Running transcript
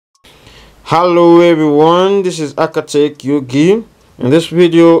Hello everyone, this is Accar TechUg. In this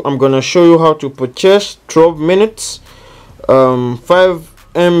video I'm gonna show you how to purchase 12 minutes 5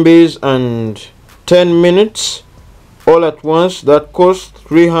 MBs and 10 minutes all at once that costs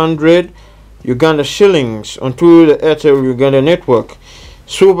 300 Uganda shillings onto the Airtel Uganda network.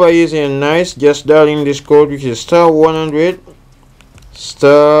 Super easy and nice. Just dial in this code, which is *100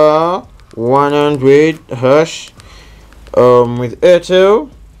 hash with Airtel.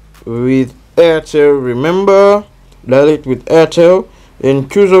 Remember, dial it with Airtel, then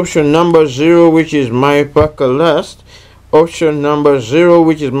choose option number 0, which is my packer last. Option number 0,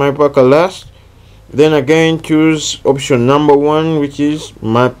 which is my packer last. Then again choose option number 1, which is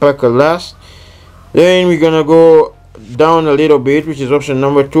my packer last. Then we're gonna go down a little bit, which is option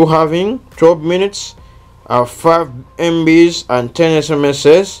number 2, having 12 minutes 5 MBs and 10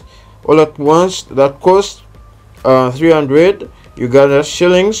 SMSs all at once that cost 300 Uganda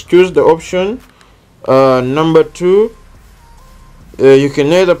shillings. Choose the option number 2. You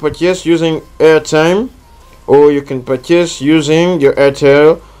can either purchase using airtime or you can purchase using your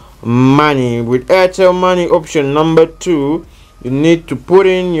Airtel money. With Airtel money option number 2, you need to put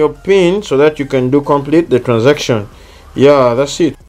in your PIN so that you can complete the transaction. Yeah, that's it.